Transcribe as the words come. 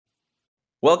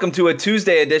Welcome to a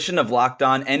Tuesday edition of Locked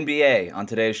On NBA. On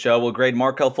today's show, we'll grade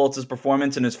Markelle Fultz's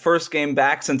performance in his first game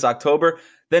back since October,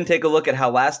 then take a look at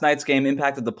how last night's game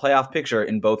impacted the playoff picture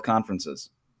in both conferences.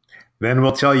 Then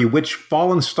we'll tell you which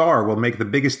fallen star will make the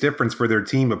biggest difference for their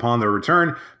team upon their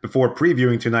return before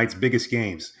previewing tonight's biggest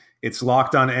games. It's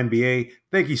Locked On NBA.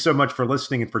 Thank you so much for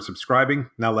listening and for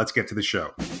subscribing. Now let's get to the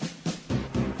show.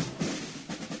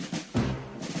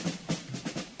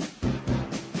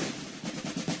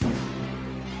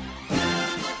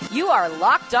 You are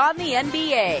Locked On the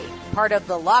NBA, part of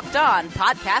the Locked On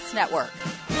Podcast Network.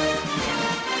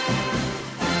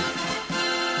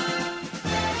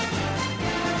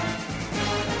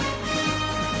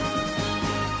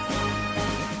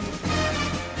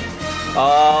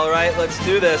 All right, let's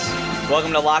do this.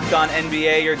 Welcome to Locked On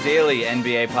NBA, your daily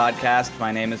NBA podcast.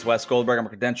 My name is Wes Goldberg. I'm a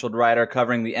credentialed writer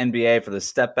covering the NBA for the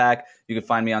Step Back. You can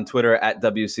find me on Twitter at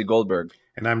WC Goldberg.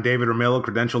 And I'm David Ramil,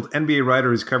 credentialed NBA writer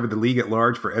who's covered the league at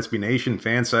large for SB Nation,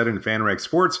 Fanside, and FanRag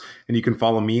Sports. And you can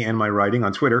follow me and my writing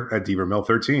on Twitter at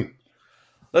DRamil13.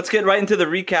 Let's get right into the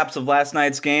recaps of last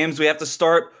night's games. We have to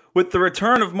start with the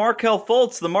return of Markelle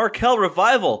Fultz, the Markelle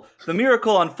revival, the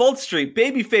miracle on Fultz Street.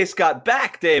 Babyface got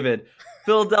back, David.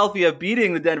 Philadelphia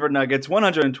beating the Denver Nuggets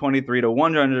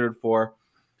 123-104.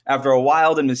 After a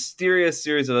wild and mysterious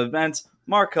series of events,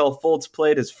 Markelle Fultz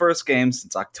played his first game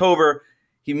since October.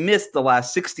 He missed the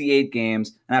last 68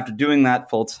 games, and after doing that,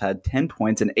 Fultz had 10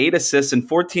 points and 8 assists in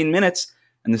 14 minutes,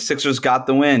 and the Sixers got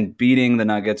the win, beating the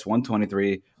Nuggets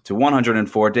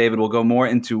 123-104. David will go more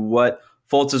into what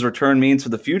Fultz's return means for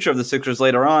the future of the Sixers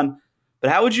later on, but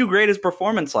how would you grade his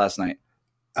performance last night?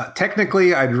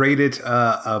 Technically, I'd rate it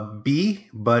a B,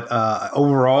 but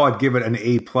overall, I'd give it an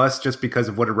A+, just because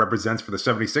of what it represents for the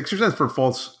 76ers and for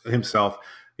Fultz himself.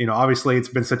 You know, obviously, it's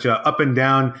been such a up and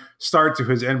down start to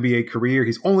his NBA career.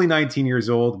 He's only 19 years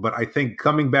old, but I think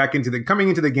coming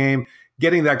into the game,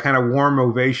 getting that kind of warm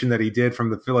ovation that he did from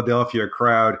the Philadelphia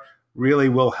crowd really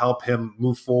will help him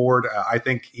move forward. I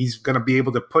think he's going to be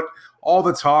able to put all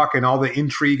the talk and all the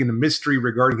intrigue and the mystery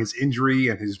regarding his injury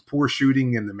and his poor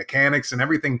shooting and the mechanics and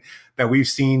everything that we've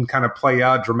seen kind of play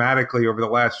out dramatically over the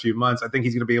last few months. I think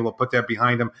he's going to be able to put that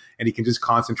behind him, and he can just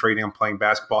concentrate on playing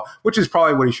basketball, which is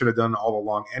probably what he should have done all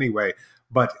along anyway.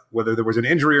 But whether there was an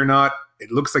injury or not,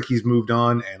 it looks like he's moved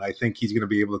on, and I think he's going to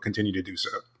be able to continue to do so.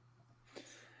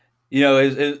 You know,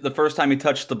 the first time he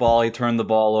touched the ball, he turned the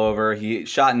ball over. He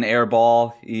shot an air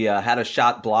ball. He had a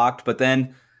shot blocked, but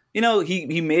then, you know,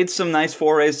 he made some nice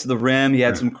forays to the rim. He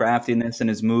had some craftiness in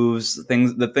his moves,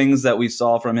 the things that we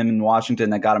saw from him in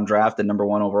Washington that got him drafted number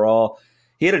 1 overall.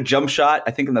 He had a jump shot,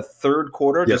 I think, in the third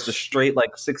quarter, just a straight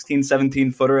like 16,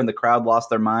 17-footer, and the crowd lost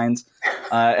their minds,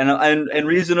 and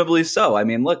reasonably so. I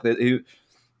mean, look,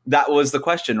 that was the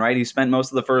question, right? He spent most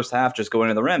of the first half just going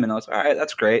to the rim, and I was all right,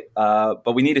 that's great.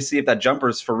 But we need to see if that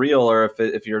jumper's for real, or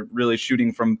if you're really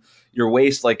shooting from your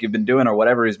waist like you've been doing, or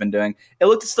whatever he's been doing. It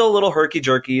looked still a little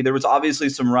herky-jerky. There was obviously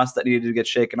some rust that needed to get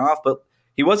shaken off, but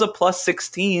he was a plus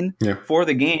 16 for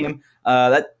the game.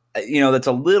 That's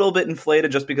a little bit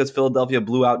inflated just because Philadelphia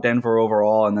blew out Denver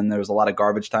overall, and then there was a lot of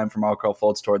garbage time for Markelle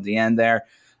Fultz toward the end there.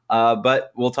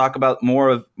 But we'll talk about more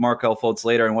of Markelle Fultz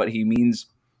later and what he means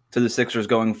to the Sixers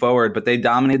going forward, but they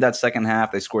dominated that second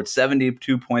half. They scored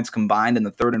 72 points combined in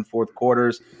the third and fourth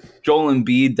quarters. Joel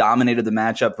Embiid dominated the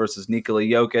matchup versus Nikola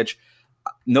Jokic.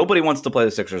 Nobody wants to play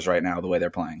the Sixers right now the way they're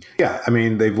playing. Yeah, I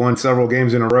mean, they've won several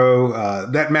games in a row.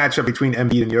 That matchup between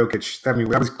Embiid and Jokic, I mean,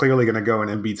 that was clearly going to go in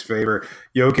Embiid's favor.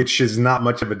 Jokic is not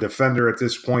much of a defender at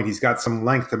this point. He's got some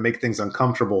length to make things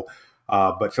uncomfortable.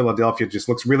 But Philadelphia just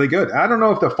looks really good. I don't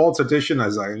know if the Fultz addition,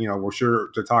 as we're sure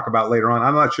to talk about later on,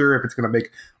 I'm not sure if it's going to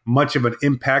make much of an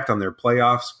impact on their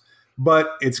playoffs,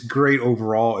 but it's great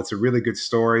overall. It's a really good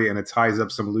story, and it ties up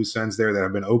some loose ends there that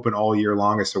have been open all year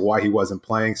long as to why he wasn't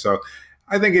playing. So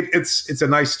I think it's a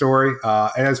nice story.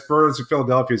 And as far as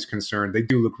Philadelphia is concerned, they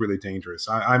do look really dangerous.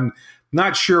 I'm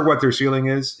not sure what their ceiling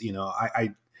is. You know,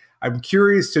 I'm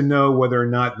curious to know whether or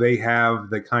not they have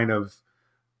the kind of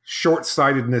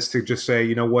short-sightedness to just say,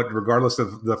 you know what, regardless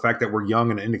of the fact that we're young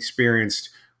and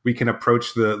inexperienced, we can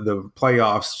approach the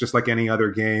playoffs just like any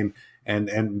other game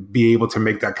and be able to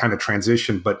make that kind of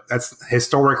transition. But that's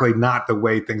historically not the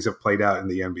way things have played out in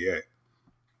the NBA.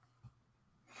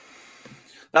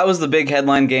 That was the big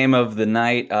headline game of the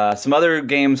night. Some other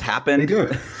games happened.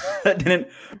 They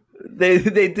did.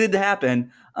 They did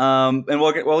happen. And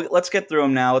let's get through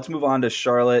them now. Let's move on to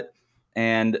Charlotte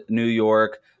and New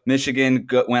York. Michigan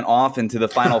went off into the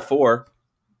Final Four,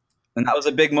 and that was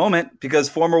a big moment because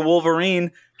former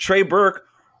Wolverine Trey Burke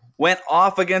went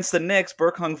off against the Knicks.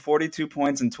 Burke hung 42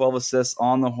 points and 12 assists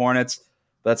on the Hornets.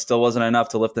 but that still wasn't enough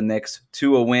to lift the Knicks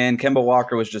to a win. Kemba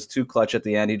Walker was just too clutch at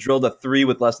the end. He drilled a three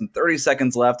with less than 30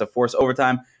 seconds left to force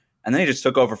overtime, and then he just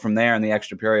took over from there in the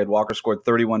extra period. Walker scored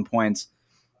 31 points,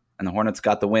 and the Hornets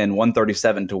got the win,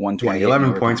 137 to 128. Yeah,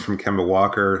 11 points from Kemba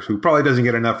Walker, who probably doesn't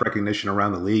get enough recognition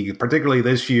around the league, particularly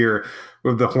this year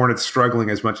with the Hornets struggling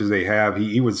as much as they have.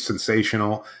 He was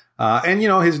sensational. And,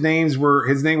 his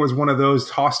name was one of those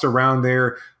tossed around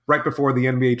there right before the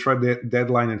NBA trade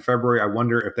deadline in February. I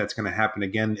wonder if that's going to happen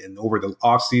again over the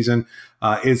offseason.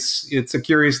 It's a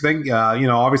curious thing.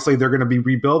 Obviously they're going to be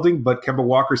rebuilding, but Kemba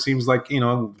Walker seems like,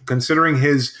 considering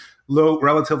his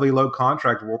relatively low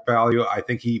contract value, I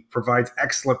think he provides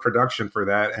excellent production for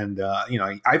that. And,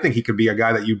 I think he could be a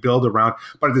guy that you build around.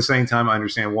 But at the same time, I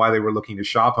understand why they were looking to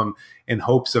shop him in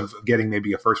hopes of getting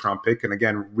maybe a first-round pick and,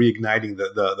 again, reigniting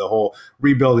the whole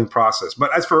rebuilding process.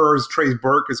 But as far as Trey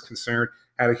Burke is concerned,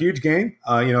 had a huge game.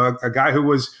 A guy who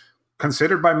was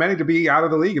considered by many to be out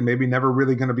of the league and maybe never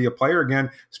really going to be a player again,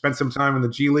 spent some time in the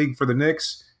G League for the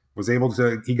Knicks.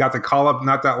 He got the call up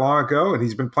not that long ago, and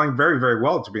he's been playing very, very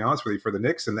well, to be honest with you, for the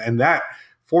Knicks. And that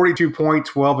 42-point,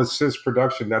 12-assist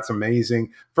production, that's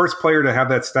amazing. First player to have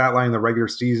that stat line in the regular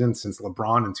season since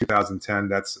LeBron in 2010.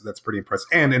 That's pretty impressive.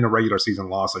 And in a regular season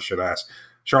loss, I should ask.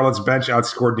 Charlotte's bench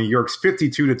outscored New York's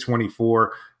 52-24.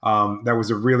 That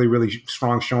was a really, really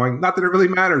strong showing. Not that it really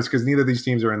matters because neither of these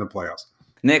teams are in the playoffs.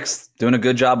 Knicks doing a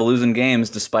good job of losing games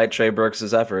despite Trey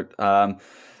Burks' effort.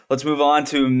 Let's move on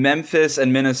to Memphis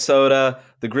and Minnesota.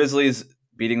 The Grizzlies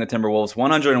beating the Timberwolves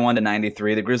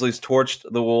 101-93. The Grizzlies torched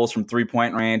the Wolves from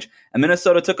three-point range, and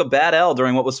Minnesota took a bad L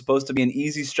during what was supposed to be an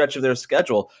easy stretch of their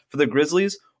schedule. For the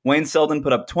Grizzlies, Wayne Selden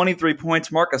put up 23 points,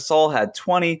 Marc Gasol had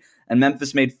 20, and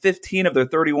Memphis made 15 of their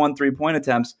 31 three-point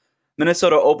attempts.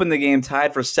 Minnesota opened the game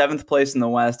tied for 7th place in the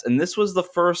West, and this was the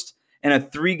first in a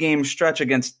 3-game stretch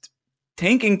against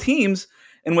tanking teams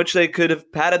in which they could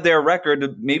have padded their record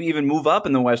to maybe even move up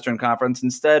in the Western Conference.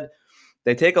 Instead,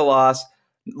 they take a loss.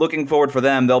 Looking forward for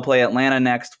them, they'll play Atlanta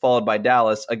next, followed by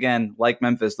Dallas. Again, like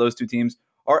Memphis, those two teams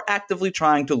are actively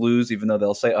trying to lose, even though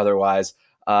they'll say otherwise.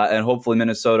 And hopefully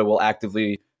Minnesota will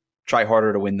actively try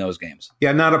harder to win those games.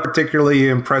 Yeah, not a particularly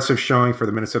impressive showing for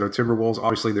the Minnesota Timberwolves.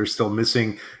 Obviously, they're still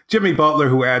missing Jimmy Butler,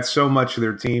 who adds so much to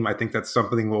their team. I think that's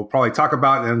something we'll probably talk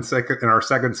about in our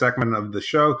second segment of the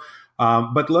show.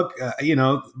 But look,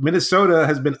 Minnesota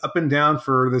has been up and down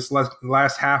for this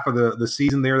last half of the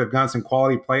season there. They've gotten some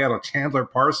quality play out of Chandler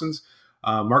Parsons.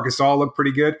 Marc Gasol looked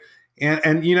pretty good.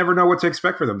 And you never know what to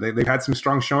expect for them. They've had some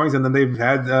strong showings, and then they've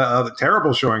had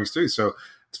terrible showings too. So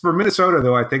for Minnesota,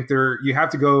 though, I think you have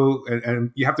to go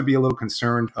and you have to be a little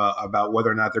concerned about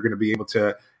whether or not they're going to be able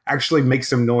to actually make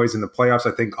some noise in the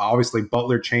playoffs. I think obviously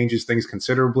Butler changes things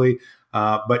considerably.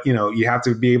 But, you have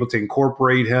to be able to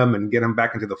incorporate him and get him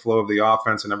back into the flow of the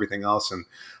offense and everything else. And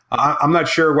I'm not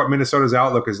sure what Minnesota's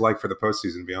outlook is like for the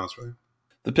postseason, to be honest with you.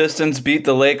 The Pistons beat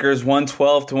the Lakers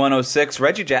 112-106.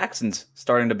 Reggie Jackson's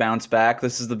starting to bounce back.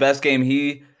 This is the best game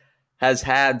he has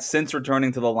had since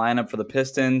returning to the lineup for the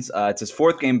Pistons. It's his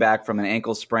 4th game back from an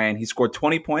ankle sprain. He scored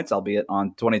 20 points, albeit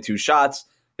on 22 shots.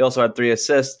 He also had 3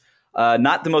 assists.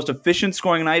 Not the most efficient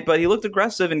scoring night, but he looked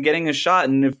aggressive in getting his shot.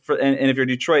 And if you're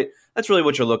Detroit, that's really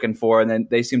what you're looking for. And then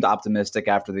they seemed optimistic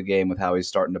after the game with how he's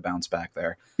starting to bounce back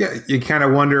there. Yeah, you kind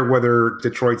of wonder whether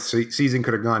Detroit's season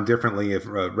could have gone differently if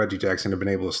Reggie Jackson had been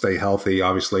able to stay healthy.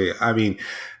 Obviously, I mean,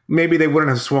 maybe they wouldn't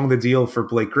have swung the deal for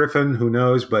Blake Griffin. Who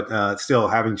knows? But still,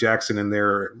 having Jackson in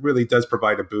there really does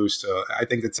provide a boost. I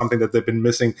think it's something that they've been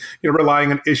missing.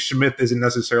 Relying on Ish Smith isn't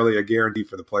necessarily a guarantee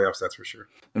for the playoffs. That's for sure.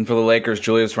 And for the Lakers,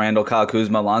 Julius Randle, Kyle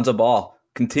Kuzma, Lonzo Ball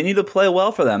continue to play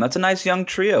well for them. That's a nice young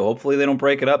trio. Hopefully they don't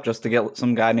break it up just to get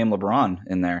some guy named LeBron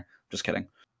in there. Just kidding.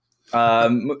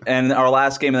 And our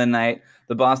last game of the night,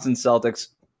 the Boston Celtics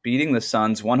beating the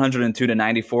Suns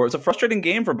 102-94. It was a frustrating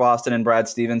game for Boston and Brad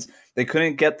Stevens. They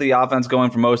couldn't get the offense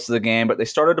going for most of the game, but they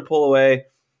started to pull away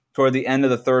toward the end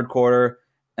of the third quarter,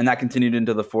 and that continued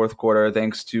into the fourth quarter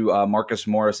thanks to Marcus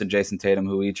Morris and Jason Tatum,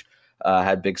 who each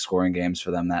had big scoring games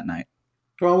for them that night.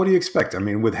 Well, what do you expect? I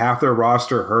mean, with half their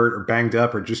roster hurt or banged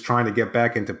up or just trying to get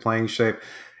back into playing shape,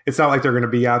 it's not like they're going to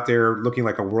be out there looking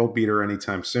like a world beater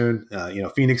anytime soon.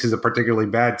 Phoenix is a particularly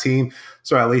bad team.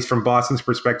 So at least from Boston's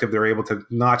perspective, they're able to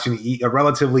notch a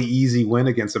relatively easy win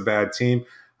against a bad team.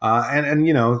 And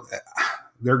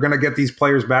they're going to get these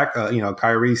players back,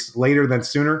 Kyrie later than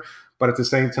sooner. But at the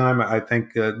same time, I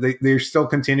think they're still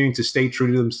continuing to stay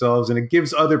true to themselves. And it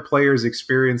gives other players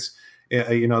experience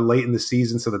late in the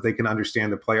season so that they can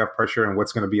understand the playoff pressure and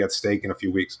what's going to be at stake in a few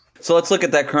weeks. So let's look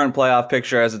at that current playoff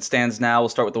picture as it stands now. We'll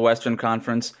start with the Western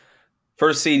Conference.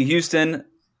 First seed Houston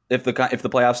if the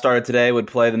playoffs started today, would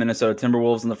play the Minnesota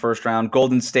Timberwolves in the first round.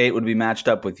 Golden State would be matched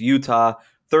up with Utah.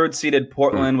 Third-seeded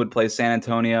Portland would play San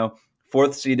Antonio.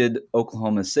 Fourth-seeded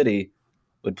Oklahoma City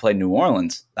would play New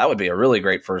Orleans. That would be a really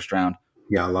great first round.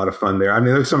 Yeah, a lot of fun there. I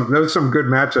mean, there's some good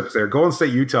matchups there. Golden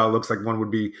State, Utah looks like one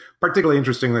would be particularly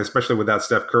interesting, especially without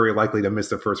Steph Curry likely to miss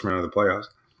the first round of the playoffs.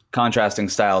 Contrasting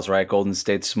styles, right? Golden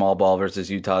State's small ball versus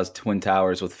Utah's Twin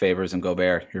Towers with Favors and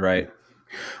Gobert. You're right.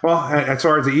 Well, as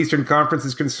far as the Eastern Conference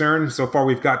is concerned, so far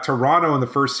we've got Toronto in the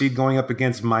first seed going up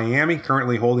against Miami,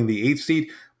 currently holding the 8th seed.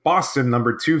 Boston,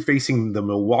 number 2, facing the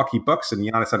Milwaukee Bucks and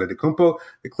Giannis Antetokounmpo.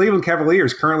 The Cleveland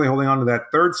Cavaliers currently holding on to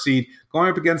that 3rd seed,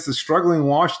 going up against the struggling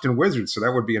Washington Wizards. So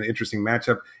that would be an interesting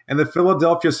matchup. And the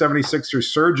Philadelphia 76ers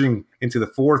surging into the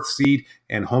 4th seed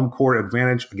and home court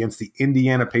advantage against the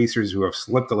Indiana Pacers, who have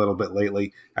slipped a little bit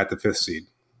lately at the 5th seed.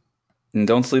 And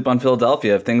don't sleep on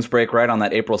Philadelphia. If things break right on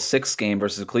that April 6th game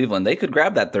versus Cleveland, they could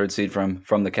grab that 3rd seed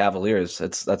from the Cavaliers.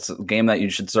 That's a game that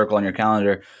you should circle on your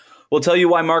calendar. We'll tell you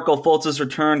why Markelle Fultz's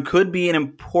return could be an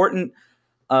important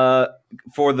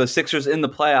for the Sixers in the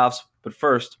playoffs. But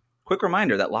first, quick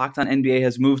reminder that Locked On NBA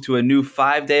has moved to a new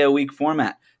 5-day-a-week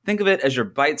format. Think of it as your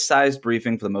bite-sized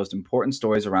briefing for the most important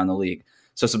stories around the league.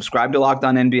 So subscribe to Locked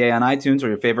On NBA on iTunes or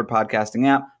your favorite podcasting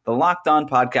app. The Locked On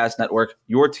Podcast Network,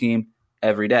 your team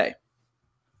every day.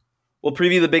 We'll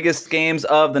preview the biggest games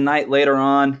of the night later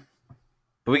on.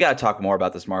 But we got to talk more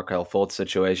about this Markelle Fultz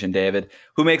situation, David,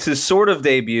 who makes his sort of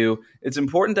debut. It's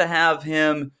important to have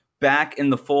him back in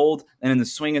the fold and in the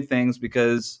swing of things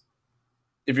because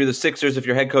if you're the Sixers, if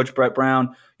you're head coach Brett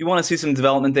Brown, you want to see some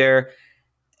development there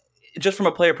just from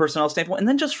a player personnel standpoint. And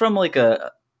then just from like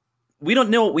we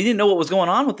didn't know what was going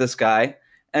on with this guy.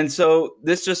 And so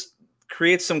this just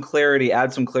creates some clarity,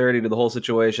 adds some clarity to the whole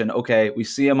situation. Okay, we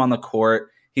see him on the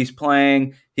court. He's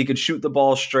playing. He could shoot the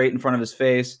ball straight in front of his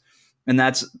face. And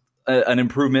that's an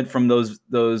improvement from those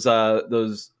Bigfoot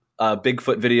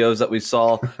videos that we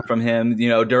saw from him,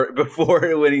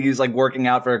 before when he's like working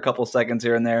out for a couple seconds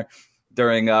here and there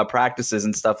during practices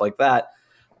and stuff like that.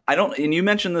 And you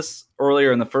mentioned this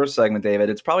earlier in the first segment, David.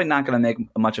 It's probably not going to make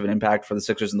much of an impact for the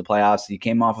Sixers in the playoffs. He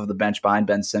came off of the bench behind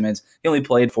Ben Simmons. He only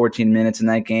played 14 minutes in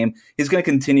that game. He's going to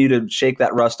continue to shake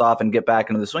that rust off and get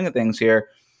back into the swing of things here.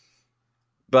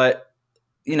 But,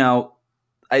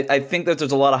 I think that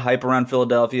there's a lot of hype around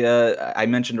Philadelphia. I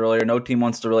mentioned earlier, no team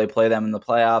wants to really play them in the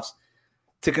playoffs.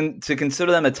 To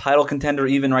consider them a title contender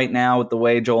even right now with the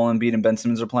way Joel Embiid and Ben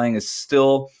Simmons are playing is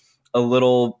still a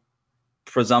little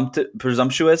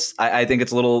presumptuous. I think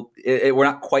it's a little we're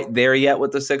not quite there yet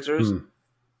with the Sixers.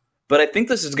 But I think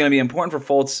this is going to be important for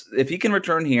Fultz. If he can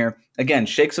return here, again,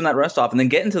 shake some of that rust off, and then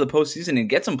get into the postseason and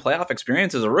get some playoff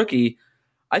experience as a rookie,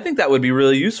 I think that would be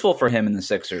really useful for him in the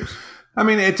Sixers. I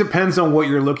mean, it depends on what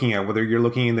you're looking at, whether you're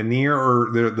looking in the near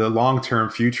or the long-term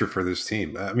future for this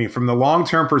team. I mean, from the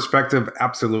long-term perspective,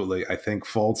 absolutely. I think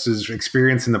Fultz's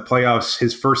experience in the playoffs,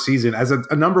 his first season as a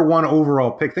number 1 overall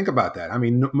pick, think about that. I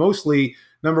mean, mostly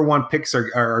number 1 picks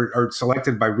are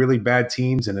selected by really bad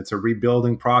teams, and it's a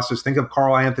rebuilding process. Think of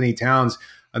Karl Anthony Towns,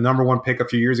 a number 1 pick a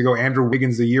few years ago, Andrew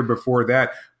Wiggins the year before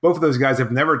that. Both of those guys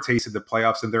have never tasted the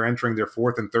playoffs, and they're entering their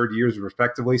 4th and 3rd years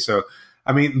respectively. So,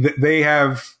 I mean, they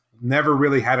have never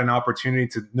really had an opportunity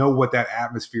to know what that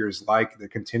atmosphere is like. They're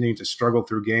continuing to struggle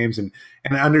through games and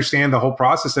understand the whole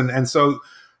process. And so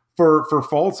for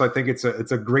Fultz, I think it's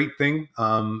a great thing.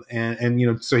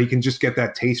 So he can just get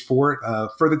that taste for it.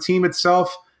 For the team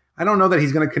itself, I don't know that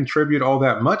he's going to contribute all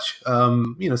that much.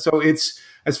 So it's,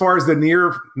 as far as the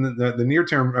near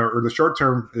term or the short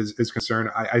term is concerned,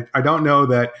 I don't know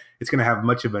that it's going to have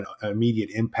much of an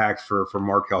immediate impact for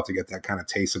Markelle to get that kind of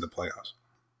taste of the playoffs.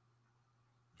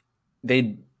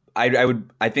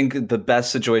 I think the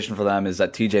best situation for them is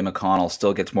that TJ McConnell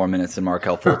still gets more minutes than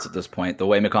Markelle Fultz at this point. The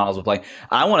way McConnell's been playing,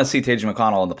 I want to see TJ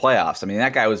McConnell in the playoffs. I mean,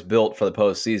 that guy was built for the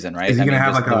postseason, right? Is he going to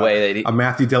have like a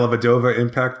Matthew Dellavedova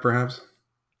impact, perhaps?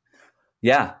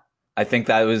 Yeah, I think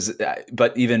that was,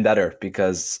 but even better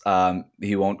because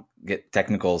he won't get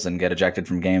technicals and get ejected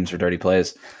from games for dirty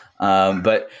plays.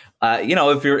 That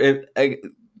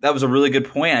was a really good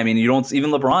point. I mean, even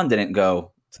LeBron didn't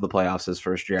go to the playoffs his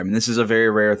first year. I mean, this is a very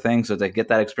rare thing. So to get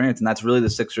that experience, and that's really the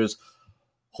Sixers'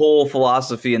 whole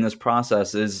philosophy in this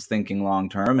process is thinking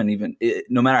long-term. And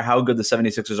no matter how good the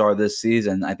 76ers are this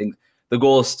season, I think the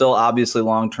goal is still obviously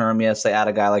long-term. Yes, they add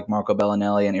a guy like Marco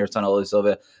Bellinelli and Ersan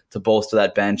Ilyasova to bolster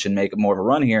that bench and make it more of a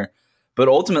run here. But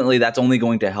ultimately, that's only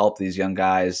going to help these young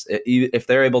guys. If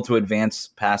they're able to advance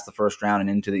past the first round and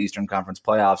into the Eastern Conference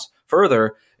playoffs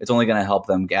further, it's only going to help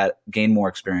them gain more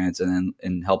experience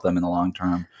and help them in the long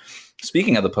term.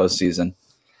 Speaking of the postseason,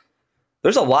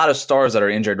 there's a lot of stars that are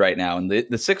injured right now. And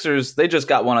the Sixers, they just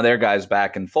got one of their guys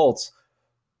back in Fultz.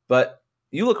 But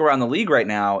you look around the league right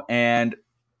now, and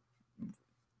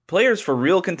players for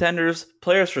real contenders,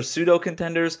 players for pseudo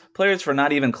contenders, players for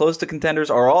not even close to contenders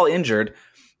are all injured.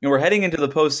 And we're heading into the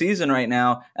postseason right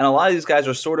now, and a lot of these guys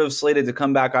are sort of slated to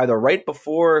come back either right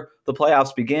before the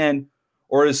playoffs begin,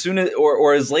 or as soon as,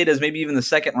 or as late as maybe even the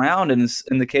second round. And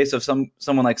in the case of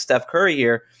someone like Steph Curry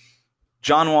here,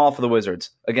 John Wall for the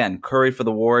Wizards, again Curry for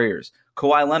the Warriors,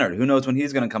 Kawhi Leonard, who knows when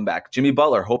he's going to come back, Jimmy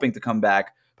Butler hoping to come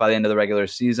back by the end of the regular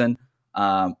season.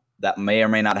 That may or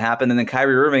may not happen. And then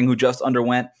Kyrie Irving, who just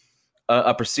underwent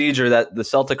a procedure that the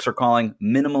Celtics are calling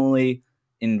minimally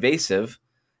invasive,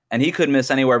 and he could miss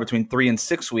anywhere between 3 and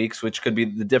 6 weeks, which could be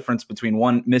the difference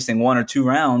between missing 1 or 2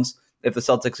 rounds if the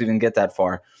Celtics even get that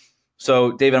far.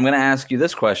 So, David, I'm going to ask you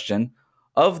this question.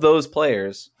 Of those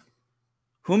players,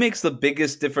 who makes the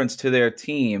biggest difference to their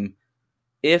team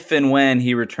if and when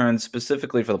he returns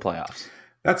specifically for the playoffs?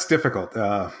 That's difficult.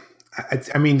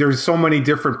 I mean, there's so many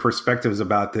different perspectives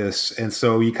about this. And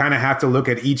so you kind of have to look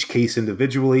at each case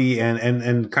individually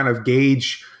and kind of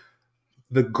gauge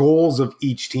the goals of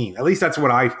each team. At least that's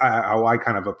what how I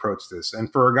kind of approach this.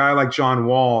 And for a guy like John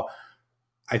Wall,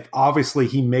 obviously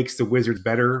he makes the Wizards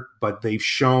better, but they've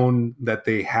shown that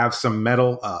they have some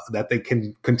mettle, that they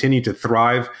can continue to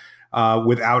thrive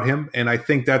without him. And I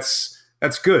think that's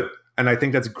good. And I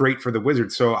think that's great for the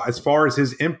Wizards. So as far as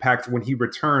his impact when he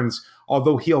returns,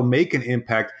 although he'll make an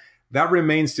impact, that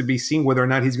remains to be seen whether or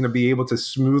not he's going to be able to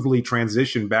smoothly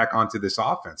transition back onto this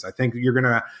offense. I think you're going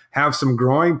to have some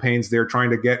growing pains there trying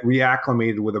to get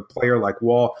reacclimated with a player like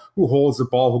Wall, who holds the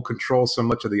ball, who controls so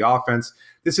much of the offense.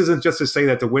 This isn't just to say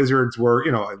that the Wizards were,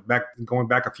 going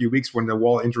back a few weeks when the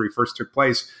Wall injury first took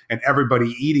place and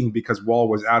everybody eating because Wall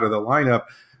was out of the lineup.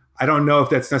 I don't know if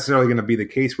that's necessarily going to be the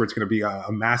case where it's going to be a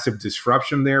massive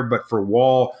disruption there. But for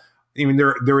Wall, I mean,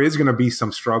 there is going to be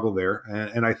some struggle there.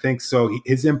 And I think so.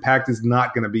 His impact is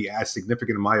not going to be as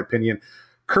significant, in my opinion.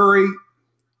 Curry,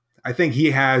 I think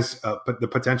he has the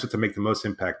potential to make the most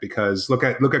impact because look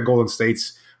at Golden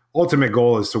State's ultimate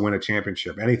goal is to win a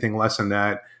championship. Anything less than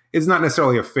that is not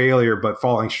necessarily a failure, but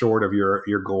falling short of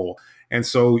your goal. And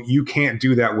so you can't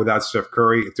do that without Steph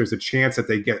Curry. If there's a chance that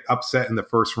they get upset in the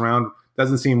first round,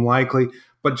 doesn't seem likely.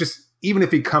 But just even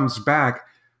if he comes back,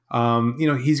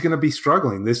 he's going to be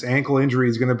struggling. This ankle injury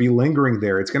is going to be lingering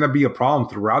there. It's going to be a problem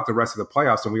throughout the rest of the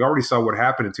playoffs. And we already saw what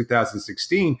happened in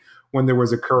 2016 when there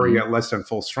was a Curry at less than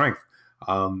full strength.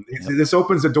 This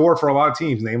opens the door for a lot of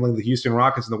teams, namely the Houston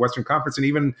Rockets in the Western Conference. And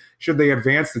even should they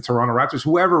advance the Toronto Raptors,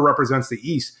 whoever represents the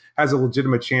East has a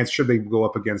legitimate chance should they go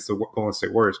up against the Golden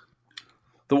State Warriors.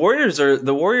 The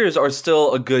Warriors are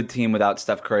still a good team without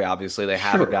Steph Curry. Obviously, they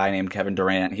have a guy named Kevin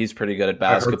Durant. He's pretty good at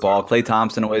basketball. Klay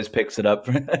Thompson always picks it up.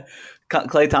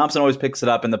 Klay Thompson always picks it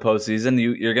up in the postseason.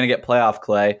 You're going to get playoff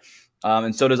Klay,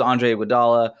 and so does Andre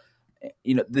Iguodala.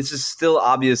 This is still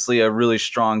obviously a really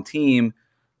strong team,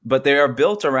 but they are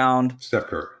built around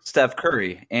Steph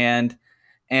Curry, and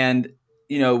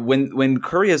when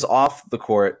Curry is off the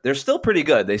court, they're still pretty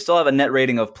good. They still have a net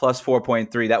rating of plus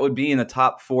 4.3. That would be in the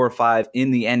top 4 or 5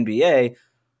 in the NBA.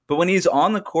 But when he's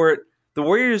on the court, the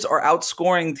Warriors are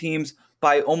outscoring teams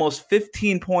by almost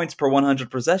 15 points per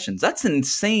 100 possessions. That's an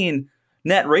insane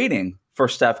net rating for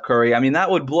Steph Curry. I mean,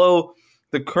 that would blow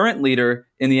the current leader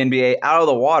in the NBA out of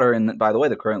the water. And by the way,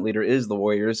 the current leader is the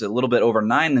Warriors, a little bit over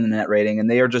 9 in the net rating. And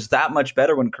they are just that much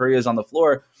better when Curry is on the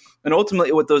floor. And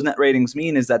ultimately what those net ratings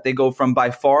mean is that they go from by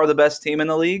far the best team in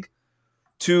the league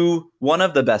to one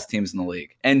of the best teams in the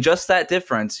league. And just that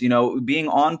difference, being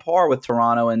on par with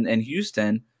Toronto and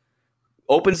Houston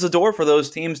opens the door for those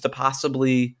teams to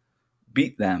possibly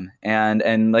beat them.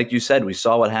 And like you said, we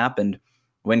saw what happened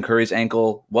when Curry's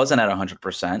ankle wasn't at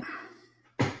 100%.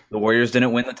 The Warriors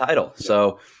didn't win the title.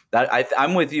 So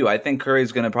I'm with you. I think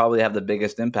Curry's going to probably have the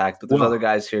biggest impact, but there's other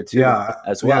guys here too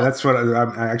as well. Yeah, that's what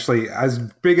I'm actually, as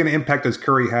big an impact as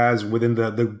Curry has within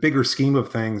the bigger scheme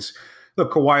of things.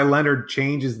 Look, Kawhi Leonard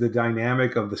changes the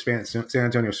dynamic of the San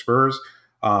Antonio Spurs.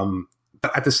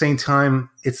 But at the same time,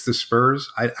 it's the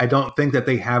Spurs. I don't think that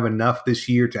they have enough this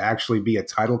year to actually be a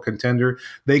title contender.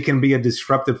 They can be a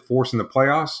disruptive force in the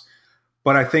playoffs.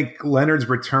 But I think Leonard's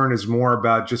return is more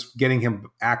about just getting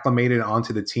him acclimated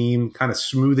onto the team, kind of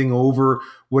smoothing over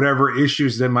whatever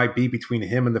issues there might be between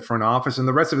him and the front office and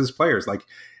the rest of his players. Like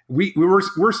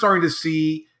we're starting to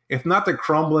see, if not the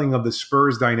crumbling of the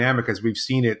Spurs dynamic as we've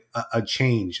seen it, a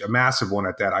change, a massive one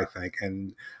at that, I think.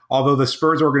 And although the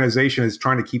Spurs organization is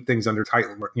trying to keep things under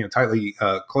tightly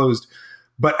closed,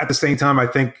 But at the same time, I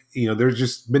think, there's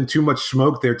just been too much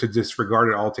smoke there to disregard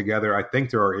it altogether. I think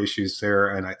there are issues there.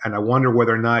 And I wonder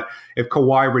whether or not if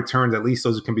Kawhi returns, at least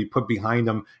those can be put behind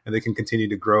them and they can continue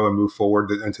to grow and move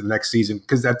forward into the next season.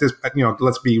 Because at this,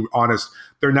 let's be honest,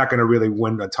 they're not going to really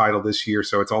win a title this year.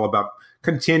 So it's all about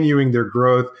continuing their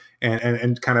growth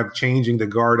and kind of changing the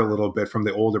guard a little bit from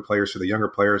the older players to the younger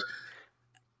players.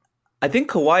 I think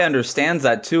Kawhi understands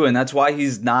that too. And that's why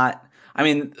he's not. I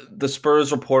mean, the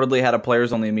Spurs reportedly had a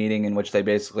players-only meeting in which they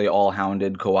basically all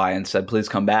hounded Kawhi and said, please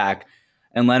come back.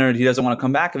 And Leonard, he doesn't want to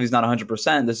come back if he's not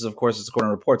 100%. This is, of course, it's according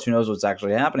to reports. Who knows what's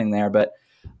actually happening there? But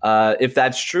if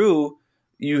that's true,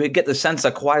 you get the sense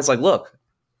that Kawhi's like, look,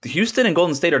 Houston and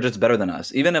Golden State are just better than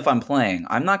us. Even if I'm playing,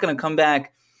 I'm not going to come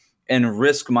back and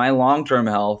risk my long-term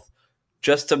health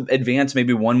just to advance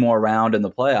maybe one more round in the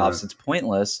playoffs. Right. It's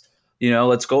pointless.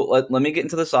 Let's go. Let me get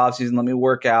into this offseason. Let me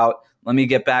work out. Let me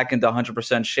get back into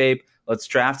 100% shape. Let's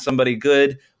draft somebody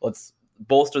good. Let's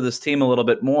bolster this team a little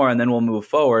bit more, and then we'll move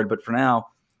forward. But for now,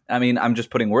 I mean, I'm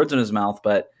just putting words in his mouth,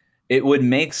 but it would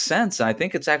make sense. And I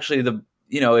think it's actually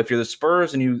if you're the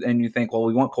Spurs and you think, well,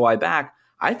 we want Kawhi back,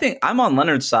 I think I'm on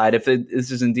Leonard's side. If this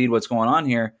is indeed what's going on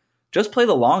here, just play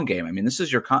the long game. I mean, this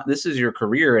is your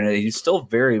career, and he's still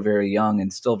very, very young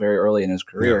and still very early in his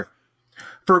career. Yeah.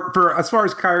 For as far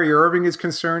as Kyrie Irving is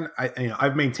concerned,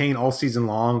 I've maintained all season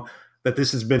long that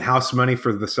this has been house money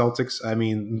for the Celtics. I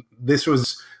mean, this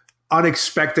was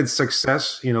unexpected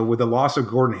success, with the loss of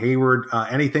Gordon Hayward.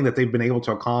 Anything that they've been able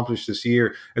to accomplish this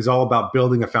year is all about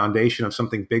building a foundation of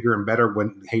something bigger and better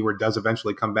when Hayward does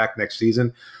eventually come back next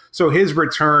season. So his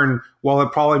return, while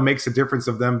it probably makes a difference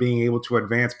of them being able to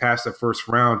advance past the first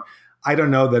round, I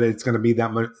don't know that it's going to be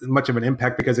that much of an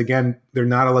impact because, again, they're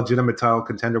not a legitimate title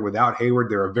contender without Hayward.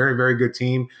 They're a very, very good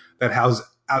team that has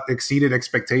exceeded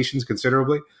expectations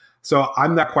considerably. So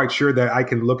I'm not quite sure that I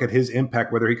can look at his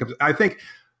impact, whether he comes. I think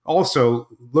also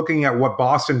looking at what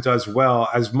Boston does well,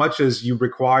 as much as you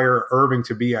require Irving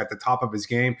to be at the top of his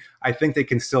game, I think they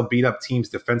can still beat up teams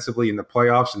defensively in the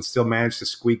playoffs and still manage to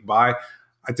squeak by.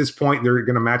 At this point, they're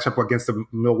going to match up against the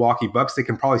Milwaukee Bucks. They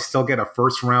can probably still get a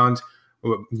first round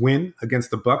win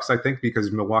against the Bucks, I think,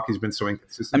 because Milwaukee's been so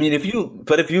inconsistent. I mean, if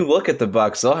you look at the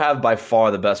Bucks, they'll have by far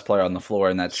the best player on the floor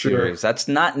in that series. That's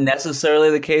not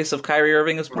necessarily the case if Kyrie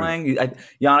Irving is playing.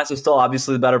 Giannis is still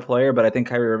obviously the better player, but I think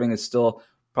Kyrie Irving is still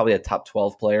probably a top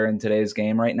 12 player in today's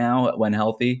game right now when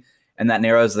healthy, and that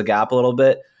narrows the gap a little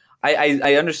bit.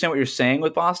 I understand what you're saying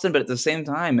with Boston, but at the same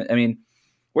time, I mean,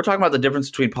 we're talking about the difference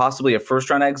between possibly a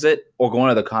first-round exit or going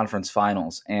to the conference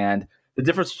finals, and the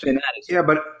difference between that is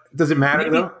but does it matter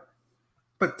though?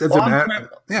 But does it matter?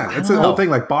 Yeah, it's the whole thing.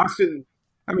 Like Boston,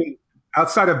 I mean,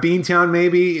 outside of Beantown,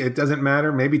 maybe it doesn't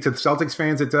matter. Maybe to the Celtics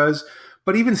fans it does.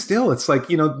 But even still, it's like,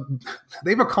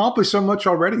 they've accomplished so much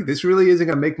already. This really isn't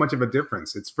going to make much of a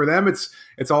difference. It's for them. It's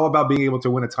all about being able to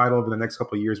win a title over the next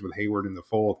couple of years with Hayward in the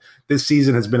fold. This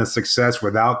season has been a success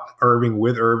without Irving,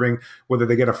 with Irving. Whether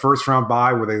they get a first round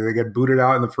bye, whether they get booted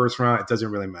out in the first round, it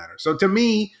doesn't really matter. So to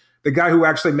me, the guy who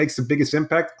actually makes the biggest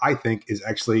impact, I think, is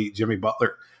actually Jimmy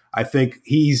Butler. I think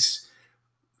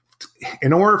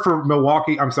in order for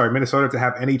Minnesota to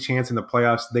have any chance in the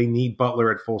playoffs, they need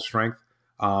Butler at full strength.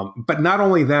 But not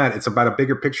only that, it's about a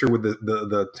bigger picture with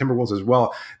the Timberwolves as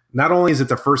well. Not only is it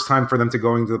the first time for them to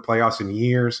go into the playoffs in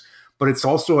years, but it's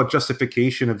also a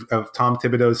justification of Tom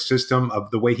Thibodeau's system, of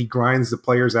the way he grinds the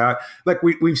players out. Like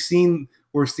we're seeing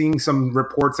some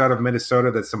reports out of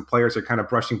Minnesota that some players are kind of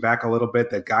brushing back a little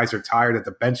bit, that guys are tired, that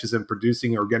the bench isn't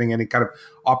producing or getting any kind of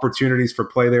opportunities for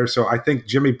play there. So I think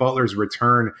Jimmy Butler's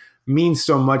return means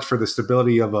so much for the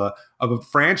stability of a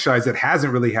franchise that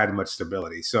hasn't really had much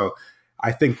stability. So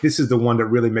I think this is the one that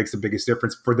really makes the biggest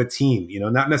difference for the team.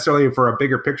 Not necessarily for a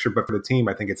bigger picture, but for the team,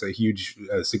 I think it's a huge.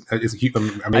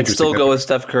 I'd still go with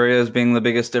Steph Curry as being the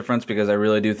biggest difference because I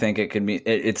really do think it can be.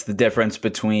 It's the difference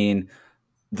between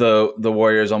the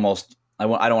Warriors almost. I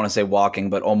don't want to say walking,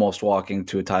 but almost walking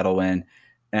to a title win,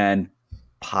 and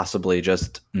possibly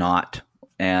just not,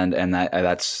 and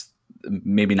that's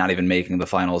maybe not even making the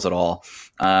finals at all.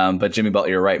 But Jimmy Butler,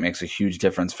 you're right, makes a huge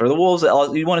difference. For the Wolves,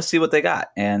 you want to see what they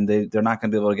got, and they're not going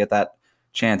to be able to get that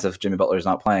chance if Jimmy Butler is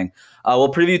not playing.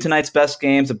 We'll preview tonight's best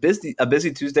games, a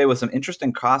busy Tuesday with some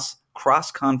interesting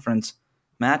cross-conference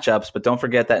matchups, but don't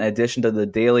forget that in addition to the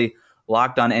daily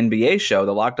Locked On NBA show,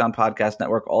 the Locked On Podcast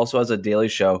Network also has a daily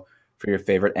show for your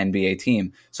favorite NBA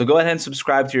team. So go ahead and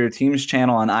subscribe to your team's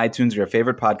channel on iTunes or your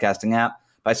favorite podcasting app.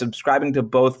 By subscribing to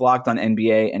both Locked On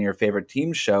NBA and your favorite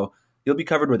team's show, you'll be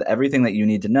covered with everything that you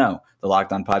need to know. The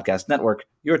Locked On Podcast Network,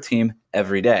 your team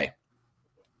every day.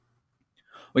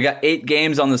 We got 8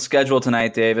 games on the schedule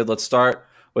tonight, David. Let's start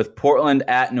with Portland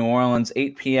at New Orleans,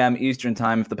 8 p.m. Eastern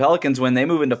time. If the Pelicans win, they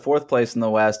move into fourth place in the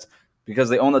West because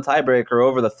they own the tiebreaker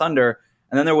over the Thunder,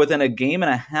 and then they're within a game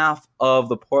and a half of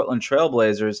the Portland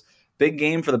Trailblazers. Big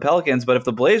game for the Pelicans, but if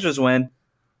the Blazers win,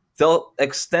 they'll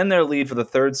extend their lead for the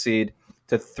third seed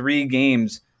to 3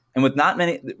 games. And with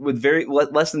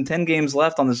less than 10 games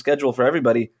left on the schedule for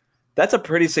everybody, that's a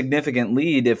pretty significant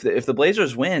lead. If the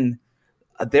Blazers win,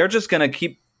 they're just going to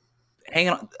keep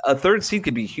hanging on. A third seed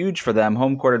could be huge for them.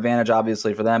 Home court advantage,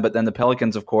 obviously, for them. But then the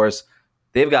Pelicans, of course,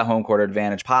 they've got home court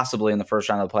advantage, possibly in the first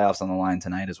round of the playoffs on the line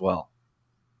tonight as well.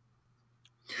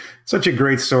 Such a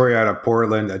great story out of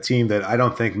Portland, a team that I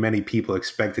don't think many people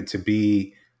expected to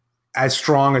be as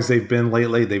strong as they've been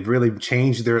lately. They've really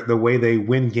changed the way they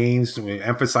win games,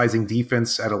 emphasizing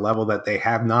defense at a level that they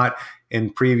have not in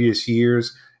previous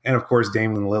years. And of course,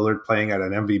 Damian Lillard playing at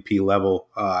an MVP level.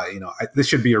 This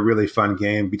should be a really fun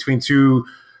game between two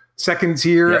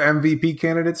second-tier MVP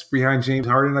candidates behind James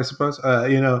Harden, I suppose.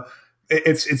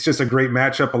 It's just a great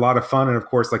matchup, a lot of fun, and of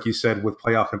course, like you said, with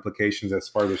playoff implications as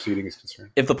far as their seeding is concerned.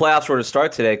 If the playoffs were to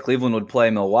start today, Cleveland would play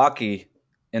Milwaukee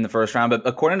in the first round. But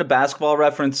according to Basketball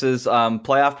Reference's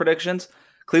playoff predictions,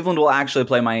 Cleveland will actually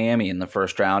play Miami in the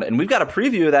first round. And we've got a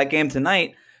preview of that game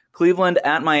tonight. Cleveland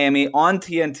at Miami on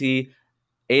TNT,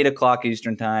 8 o'clock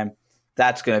Eastern time.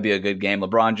 That's going to be a good game.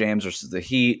 LeBron James versus the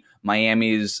Heat.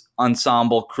 Miami's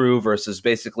ensemble crew versus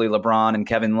basically LeBron and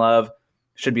Kevin Love.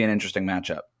 Should be an interesting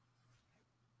matchup.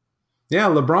 Yeah,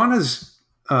 LeBron has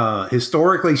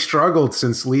historically struggled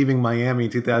since leaving Miami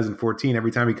in 2014.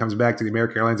 Every time he comes back to the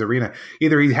American Airlines Arena,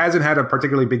 either he hasn't had a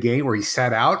particularly big game or he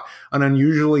sat out an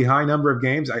unusually high number of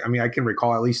games. I can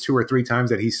recall at least 2 or 3 times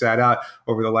that he sat out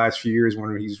over the last few years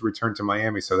when he's returned to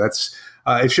Miami. So that's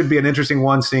it should be an interesting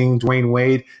one, seeing Dwayne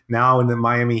Wade now in the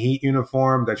Miami Heat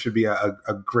uniform. That should be a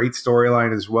great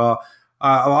storyline as well.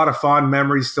 A lot of fond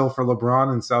memories still for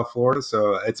LeBron in South Florida,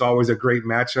 so it's always a great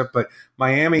matchup. But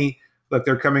Miami, look,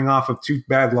 they're coming off of 2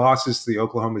 bad losses to the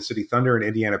Oklahoma City Thunder and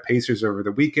Indiana Pacers over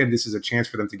the weekend. This is a chance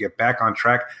for them to get back on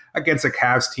track against a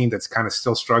Cavs team that's kind of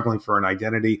still struggling for an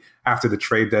identity after the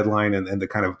trade deadline and the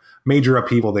kind of major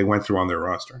upheaval they went through on their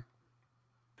roster.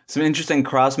 Some interesting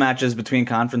cross matches between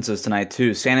conferences tonight,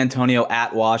 too. San Antonio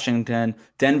at Washington,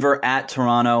 Denver at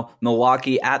Toronto,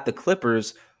 Milwaukee at the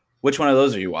Clippers. Which one of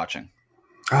those are you watching?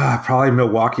 Probably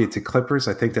Milwaukee to Clippers.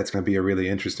 I think that's going to be a really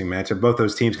interesting matchup. Both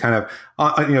those teams kind of,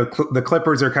 the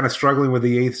Clippers are kind of struggling with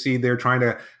the 8th seed. They're trying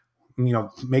to,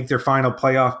 make their final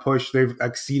playoff push. They've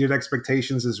exceeded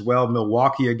expectations as well.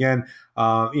 Milwaukee, again,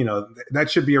 that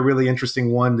should be a really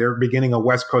interesting one. They're beginning a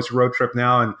West Coast road trip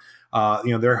now,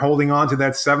 and they're holding on to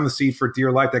that 7th seed for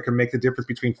dear life. That can make the difference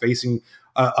between facing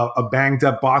a banged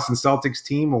up Boston Celtics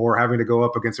team or having to go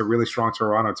up against a really strong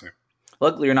Toronto team.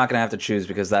 Luckily, you're not going to have to choose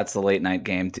because that's the late night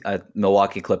game,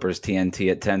 Milwaukee Clippers TNT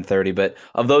at 10:30. But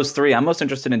of those 3, I'm most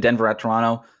interested in Denver at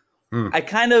Toronto. I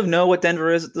kind of know what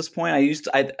Denver is at this point.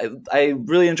 I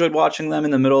really enjoyed watching them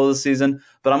in the middle of the season,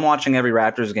 but I'm watching every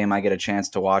Raptors game I get a chance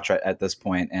to watch at this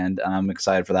point, and I'm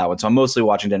excited for that one. So I'm mostly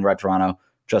watching Denver at Toronto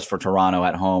just for Toronto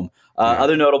at home.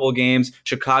 Other notable games: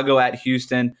 Chicago at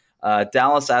Houston,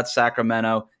 Dallas at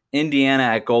Sacramento, Indiana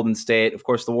at Golden State. Of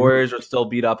course, the Warriors are still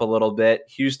beat up a little bit.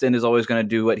 Houston is always going to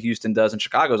do what Houston does, and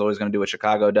Chicago is always going to do what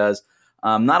Chicago does.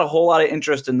 Not a whole lot of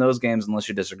interest in those games unless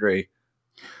you disagree.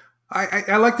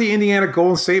 I like the Indiana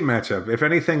Golden State matchup. If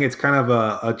anything, it's kind of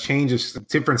a change of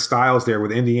different styles there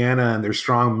with Indiana and their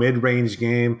strong mid-range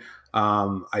game.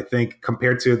 I think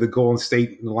compared to the Golden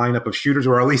State lineup of shooters,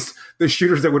 or at least the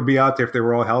shooters that would be out there if they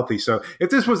were all healthy. So if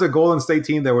this was a Golden State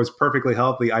team that was perfectly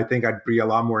healthy, I think I'd be a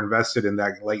lot more invested in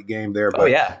that late game there. But,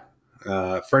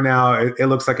 for now, it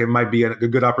looks like it might be a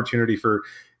good opportunity for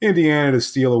Indiana to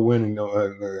steal a win in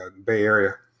the Bay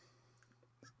Area.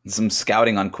 Some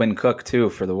scouting on Quinn Cook, too,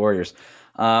 for the Warriors.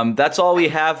 That's all we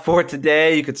have for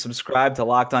today. You could subscribe to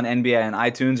Locked On NBA on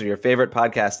iTunes or your favorite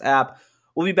podcast app.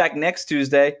 We'll be back next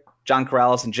Tuesday. John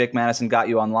Corrales and Jake Madison got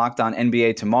you on Locked On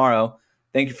NBA tomorrow.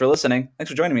 Thank you for listening.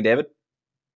 Thanks for joining me, David.